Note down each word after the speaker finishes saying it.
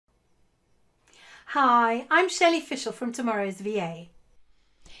Hi, I'm Shelley Fishel from Tomorrow's VA.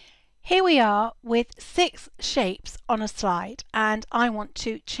 Here we are with 6 shapes on a slide, and I want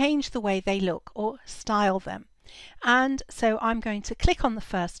to change the way they look or style them. And so I'm going to click on the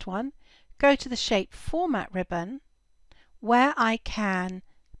first one, go to the shape format ribbon where I can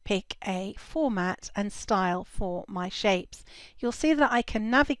pick a format and style for my shapes. You'll see that I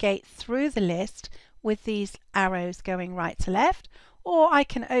can navigate through the list with these arrows going right to left, or I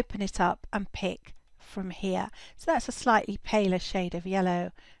can open it up and pick from here. So that's a slightly paler shade of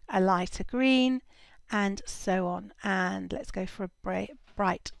yellow, a lighter green, and so on. And let's go for a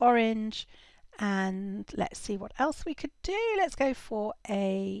bright orange, and let's see what else we could do. Let's go for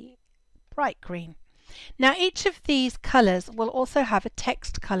a bright green. Now each of these colours will also have a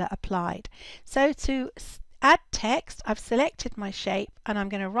text colour applied. So to add text, I've selected my shape and I'm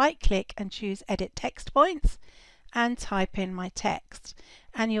going to right click and choose Edit Text Points and type in my text.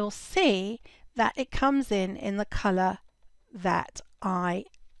 And you'll see that it comes in the colour that I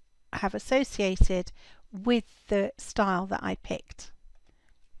have associated with the style that I picked.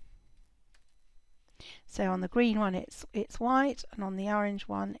 So on the green one it's white, and on the orange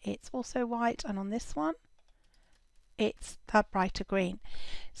one it's also white, and on this one it's that brighter green.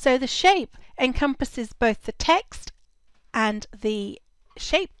 So the shape encompasses both the text and the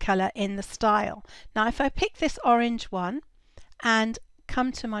shape colour in the style. Now if I pick this orange one and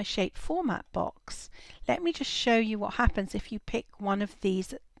come to my shape format box, let me just show you what happens if you pick one of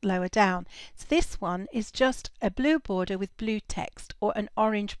these lower down. So this one is just a blue border with blue text, or an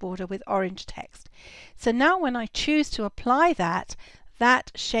orange border with orange text. So now when I choose to apply that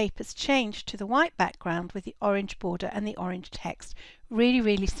shape has changed to the white background with the orange border and the orange text.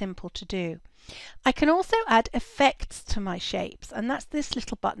 Really simple to do. I can also add effects to my shapes, and that's this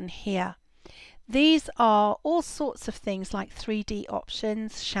little button here. These are all sorts of things like 3D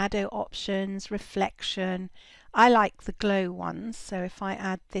options, shadow options, reflection. I like the glow ones, so if I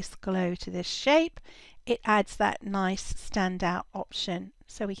add this glow to this shape, it adds that nice standout option.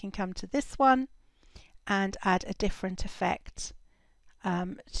 So we can come to this one and add a different effect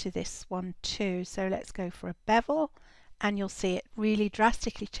to this one too. So let's go for a bevel, and you'll see it really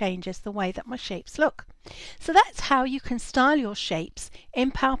drastically changes the way that my shapes look. So that's how you can style your shapes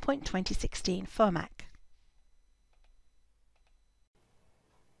in PowerPoint 2016 for Mac.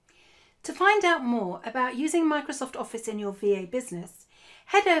 To find out more about using Microsoft Office in your VA business,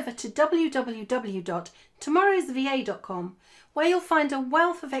 head over to www.tomorrowsva.com, where you'll find a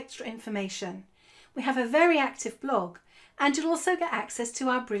wealth of extra information. We have a very active blog, and you'll also get access to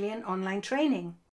our brilliant online training.